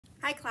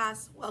Hi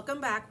class, welcome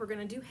back. We're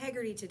going to do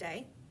Heggerty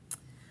today.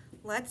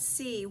 Let's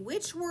see,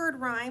 which word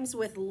rhymes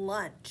with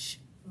lunch?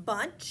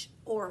 Bunch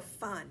or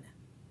fun?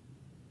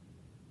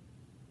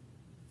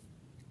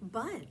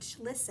 Bunch,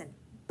 listen,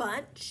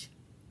 bunch,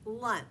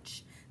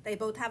 lunch. They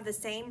both have the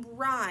same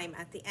rhyme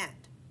at the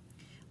end.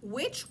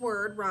 Which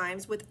word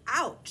rhymes with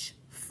ouch?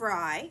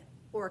 Fry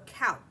or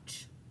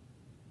couch?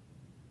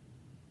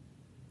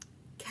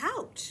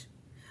 Couch.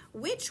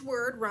 Which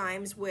word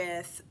rhymes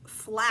with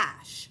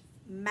flash?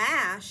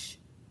 Mash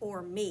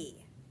or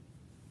me?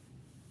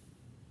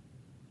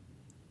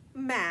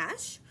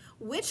 Mash.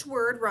 Which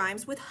word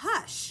rhymes with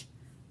hush?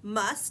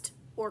 Must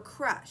or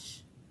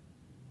crush?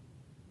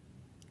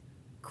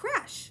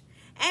 Crush.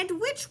 And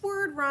which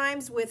word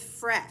rhymes with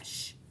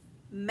fresh?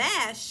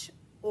 Mesh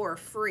or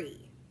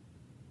free?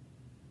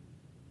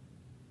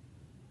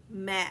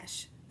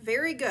 Mesh.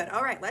 Very good.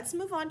 All right, let's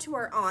move on to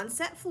our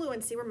onset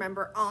fluency.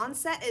 Remember,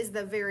 onset is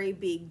the very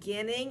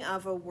beginning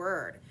of a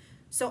word.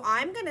 So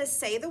I'm going to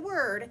say the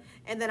word,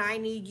 and then I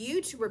need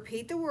you to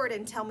repeat the word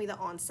and tell me the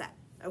onset,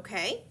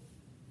 okay?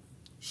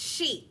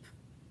 Sheep.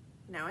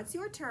 Now it's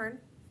your turn.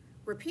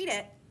 Repeat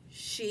it.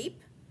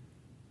 Sheep.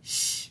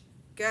 Shh.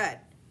 Good.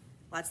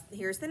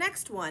 Here's the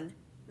next one.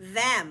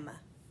 Them.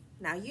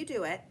 Now you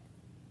do it.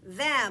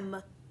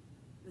 Them.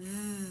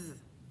 Th.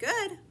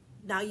 Good.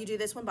 Now you do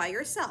this one by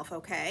yourself,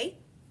 okay?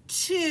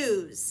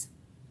 Choose.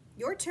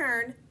 Your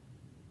turn.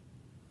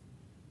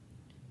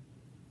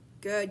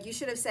 Good. You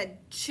should have said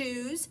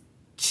choose.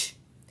 Ch.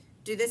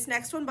 Do this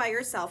next one by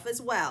yourself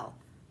as well.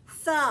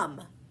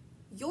 Thumb.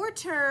 Your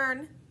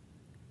turn.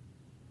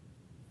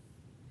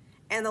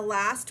 And the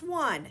last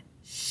one,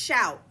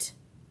 shout.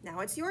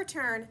 Now it's your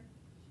turn.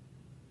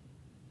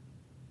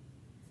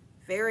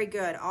 Very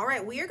good. All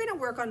right, we are going to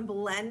work on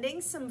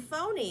blending some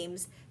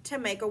phonemes to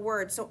make a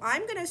word. So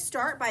I'm going to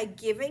start by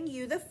giving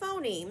you the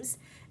phonemes,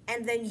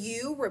 and then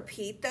you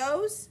repeat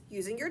those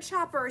using your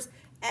choppers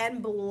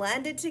and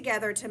blend it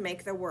together to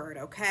make the word,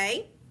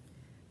 okay?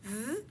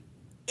 V,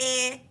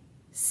 I,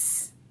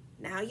 s.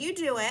 Now you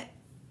do it.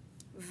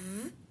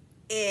 V,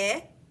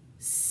 I,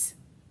 s.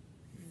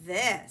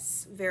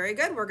 This. Very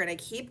good. We're going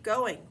to keep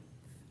going.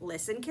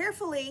 Listen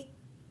carefully.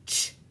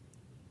 Ch,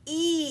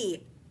 E,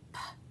 p.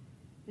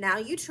 Now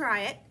you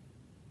try it.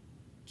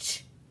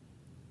 Ch,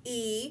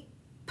 E,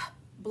 p.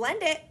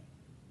 Blend it.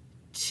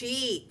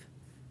 Cheap.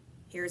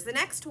 Here's the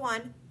next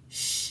one.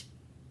 Sh,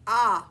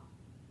 ah,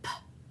 p.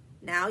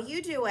 Now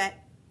you do it.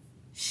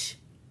 Sh,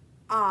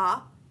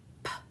 ah,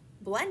 p.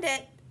 Blend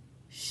it.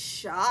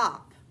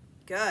 Shop.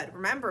 Good.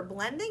 Remember,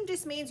 blending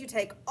just means you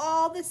take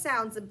all the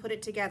sounds and put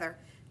it together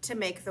to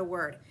make the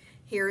word.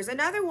 Here's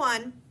another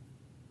one.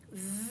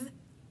 V,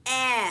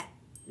 e,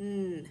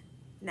 n.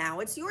 Now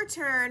it's your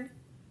turn.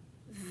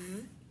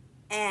 V,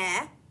 e,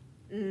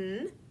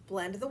 n.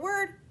 Blend the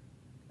word.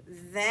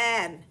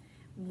 Then.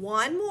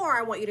 One more.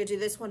 I want you to do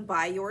this one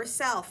by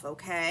yourself,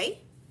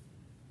 okay?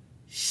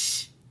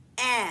 Sh,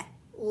 e,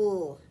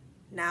 l.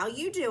 Now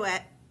you do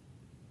it.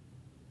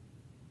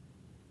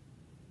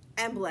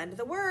 And blend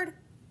the word.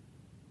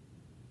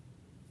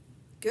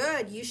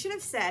 Good. You should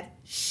have said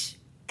sh,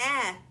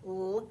 e,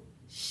 l,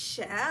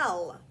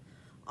 shell.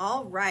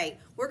 All right.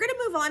 We're going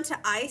to move on to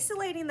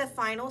isolating the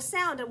final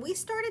sound, and we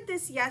started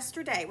this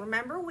yesterday.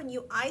 Remember, when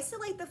you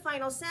isolate the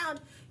final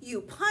sound,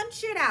 you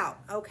punch it out,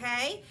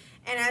 okay?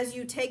 And as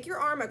you take your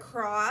arm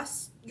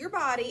across your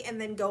body and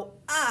then go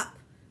up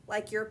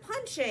like you're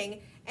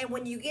punching, and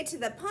when you get to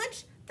the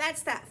punch,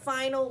 that's that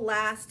final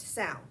last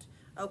sound,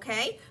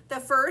 okay? The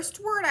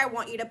first word I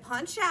want you to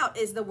punch out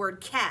is the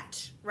word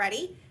catch.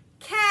 Ready?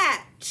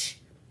 Catch.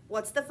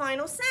 What's the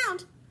final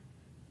sound?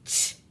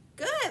 Ch.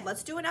 Good.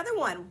 Let's do another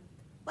one.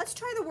 Let's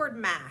try the word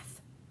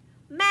math.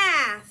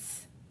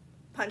 Math.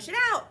 Punch it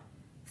out.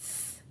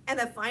 And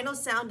the final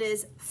sound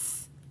is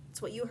th.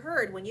 It's what you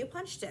heard when you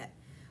punched it.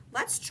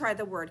 Let's try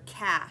the word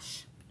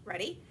cash.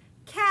 Ready?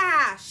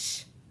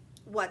 Cash.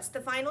 What's the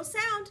final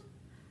sound?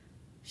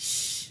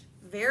 Shh.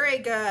 Very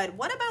good.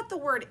 What about the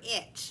word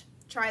itch?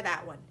 Try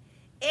that one.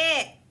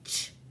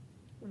 Itch.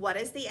 What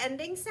is the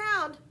ending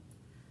sound?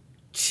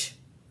 Ch.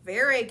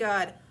 Very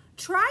good.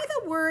 Try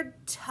the word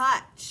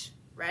touch.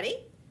 Ready?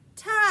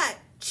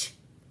 Touch.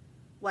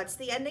 What's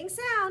the ending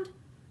sound?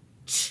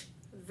 Ch.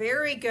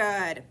 Very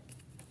good.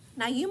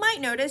 Now you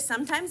might notice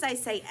sometimes I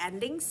say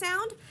ending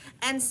sound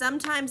and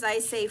sometimes I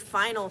say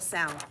final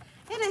sound.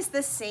 It is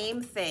the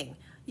same thing.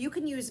 You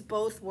can use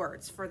both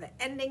words for the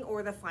ending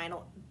or the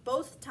final.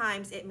 Both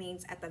times it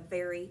means at the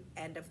very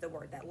end of the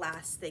word, that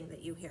last thing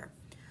that you hear.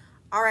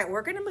 All right,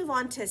 we're going to move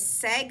on to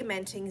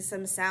segmenting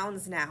some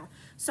sounds now.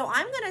 So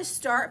I'm going to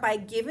start by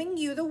giving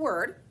you the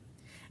word,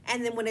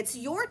 and then when it's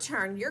your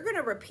turn, you're going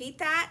to repeat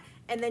that,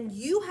 and then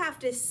you have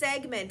to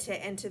segment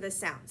it into the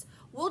sounds.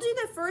 We'll do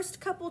the first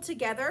couple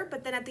together,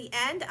 but then at the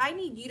end, I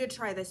need you to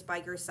try this by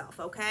yourself,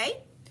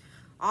 okay?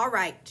 All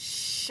right,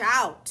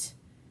 shout.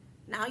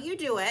 Now you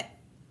do it.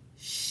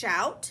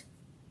 Shout,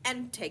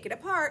 and take it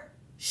apart.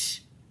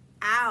 Sh,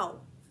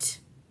 out.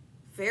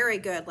 Very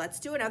good. Let's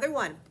do another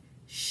one.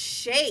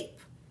 Shape.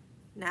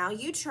 Now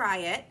you try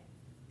it.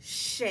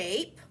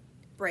 Shape.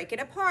 break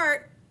it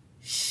apart.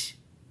 Sh,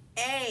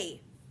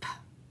 a, p.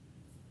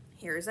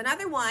 Here's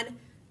another one,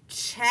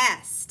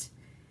 chest.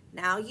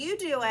 Now you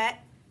do it.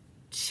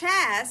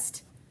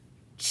 Chest,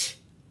 ch,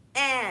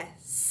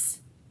 s,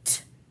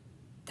 t.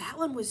 That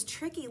one was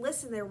tricky.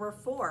 Listen, there were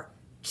 4.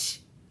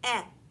 Ch,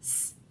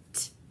 s,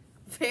 t.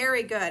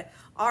 Very good.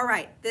 All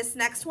right, this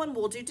next one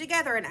we'll do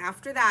together, and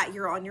after that,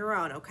 you're on your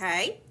own,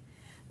 okay?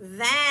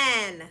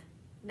 Then,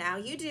 now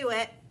you do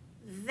it.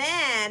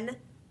 Then,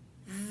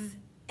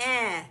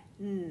 n.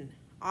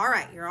 All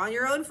right, you're on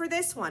your own for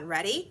this one.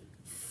 Ready?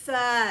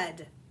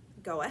 Thud.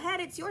 Go ahead,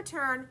 it's your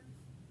turn.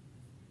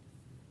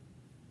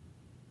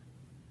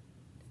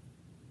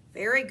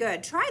 Very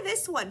good. Try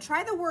this one.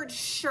 Try the word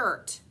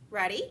shirt.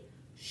 Ready?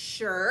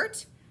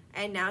 Shirt.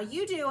 And now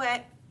you do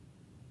it.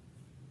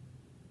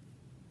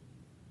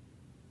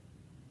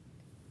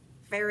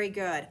 Very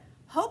good.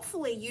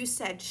 Hopefully you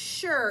said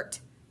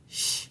shirt,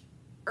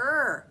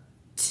 sh-er-t.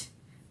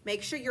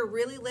 Make sure you're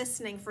really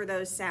listening for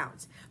those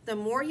sounds. The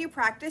more you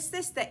practice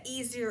this, the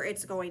easier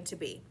it's going to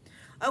be.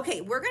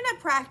 Okay, we're going to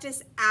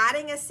practice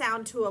adding a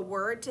sound to a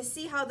word to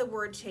see how the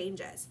word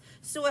changes.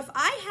 So if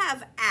I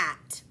have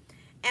at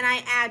and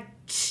I add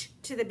ch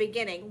to the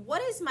beginning,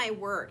 what is my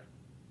word?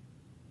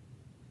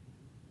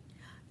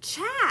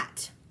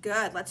 Chat.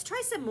 Good. Let's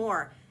try some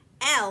more.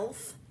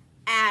 Elf,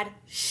 add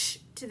sh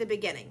to the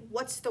beginning.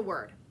 What's the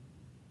word?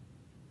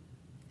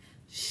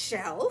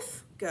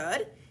 Shelf.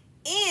 Good.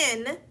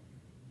 In,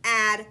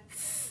 add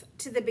th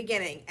to the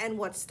beginning. And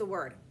what's the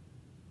word?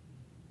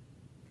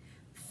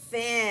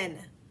 Fin.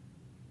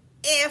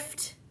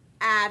 Ift,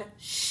 add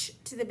sh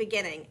to the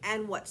beginning.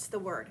 And what's the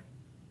word?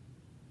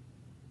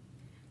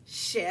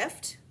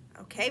 Shift.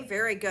 Okay,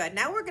 very good.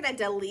 Now we're going to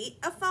delete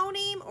a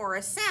phoneme or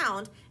a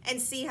sound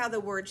and see how the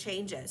word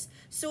changes.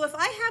 So if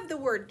I have the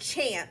word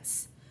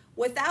chance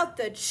without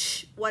the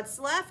ch, what's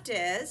left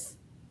is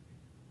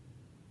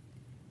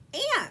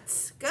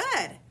ants.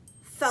 Good.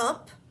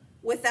 Thump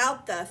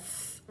without the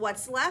th,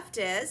 what's left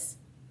is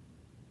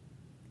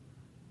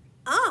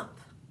ump.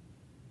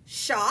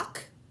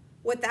 Shock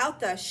without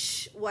the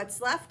sh,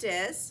 what's left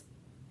is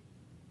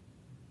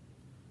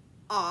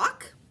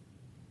awk.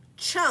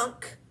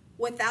 Chunk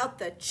without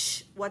the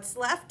ch, what's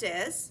left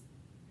is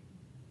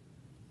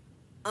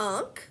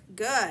unk.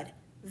 Good.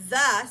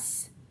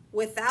 Thus,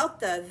 without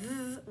the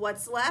th,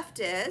 what's left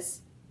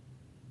is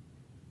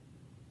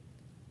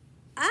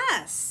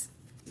us.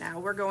 Now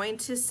we're going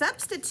to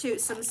substitute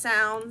some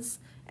sounds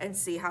and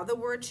see how the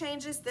word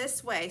changes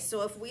this way.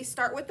 So if we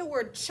start with the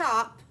word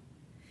chop,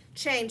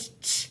 change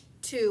ch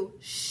to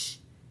sh,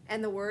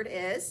 and the word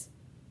is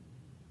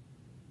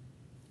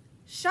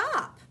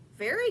shop.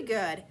 Very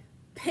good.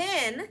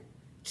 Pin,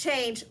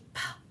 change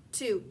p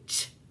to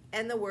ch,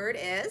 and the word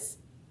is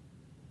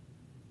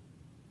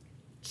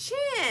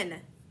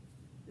chin.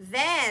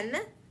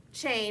 Then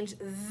change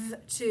th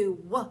to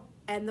w,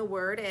 and the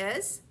word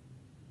is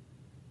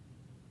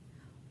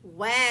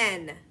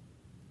when.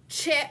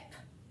 Chip,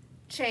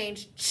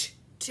 change ch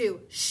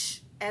to sh,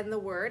 and the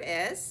word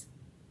is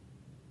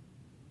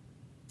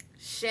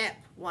ship.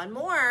 One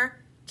more.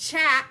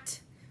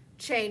 Chat,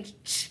 change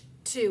ch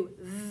to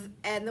th,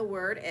 and the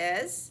word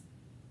is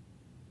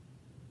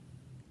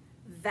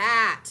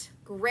that.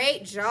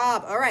 Great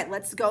job. All right,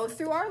 let's go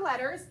through our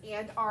letters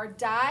and our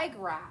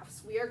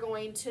digraphs. We are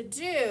going to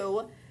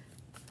do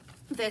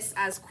this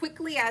as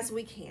quickly as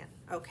we can,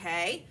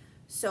 okay?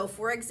 So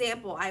for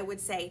example, I would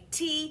say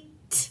T,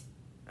 t,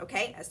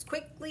 okay? As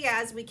quickly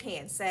as we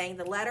can, saying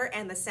the letter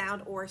and the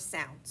sound or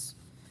sounds.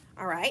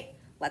 All right,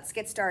 let's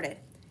get started.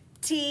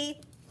 T,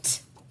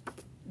 t,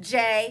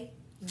 J,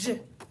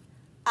 j,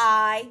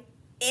 I,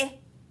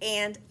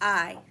 and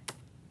I,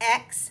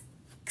 X,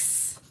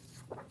 x,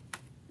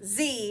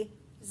 Z,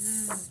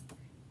 z,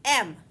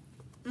 M,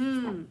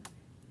 W,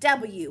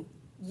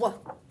 W,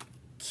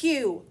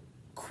 Q,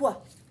 Qu,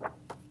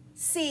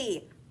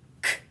 C,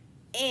 K,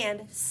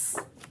 and S,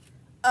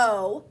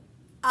 O,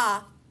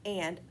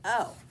 and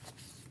O,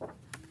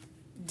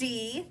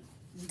 D,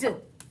 D,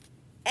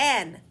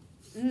 N,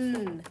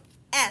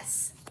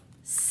 S,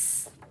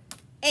 S,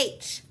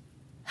 H,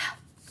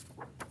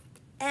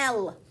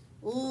 L,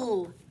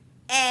 L,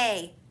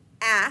 A,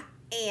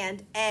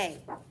 and A,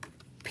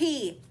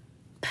 P,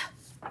 P,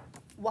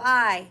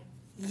 Y,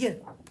 Y,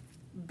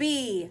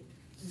 B,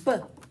 B,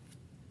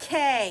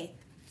 K,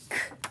 K,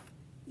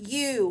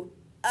 U,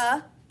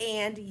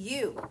 and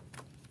U,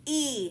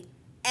 E,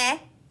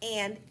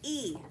 and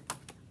E,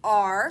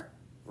 R,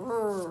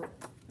 R,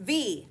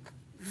 V,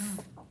 V,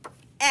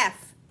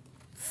 F,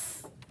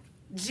 F,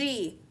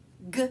 G,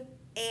 G,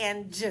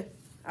 and J.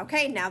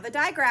 Okay, now the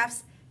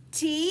digraphs.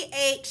 T,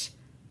 H,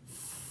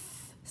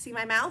 see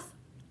my mouth?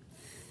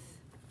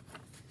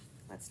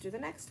 Let's do the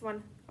next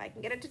one, if I can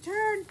get it to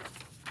turn.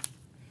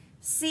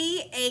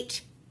 C,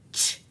 H,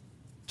 ch,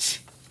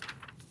 ch,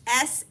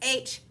 S,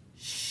 H,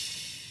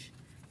 sh.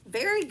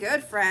 Very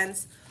good,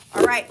 friends.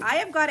 All right, I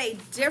have got a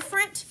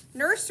different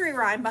nursery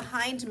rhyme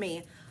behind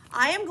me.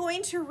 I am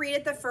going to read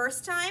it the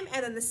first time,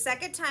 and then the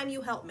second time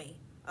you help me,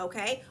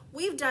 okay?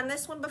 We've done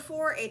this one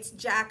before. It's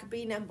Jack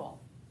Be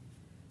Nimble.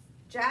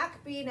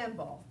 Jack be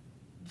nimble.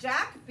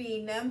 Jack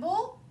be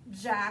nimble.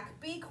 Jack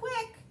be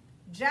quick.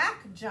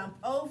 Jack jump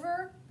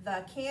over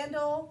the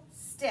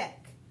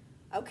candlestick.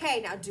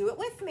 Okay, now do it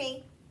with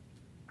me.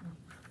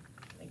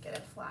 Let me get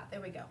it flat. There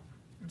we go.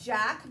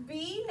 Jack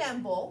be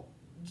nimble.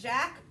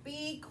 Jack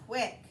be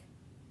quick.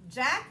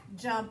 Jack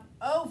jump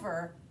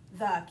over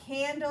the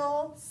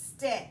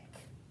candlestick.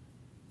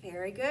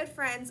 Very good,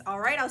 friends.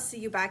 All right, I'll see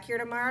you back here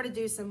tomorrow to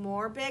do some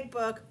more Big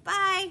Book.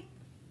 Bye.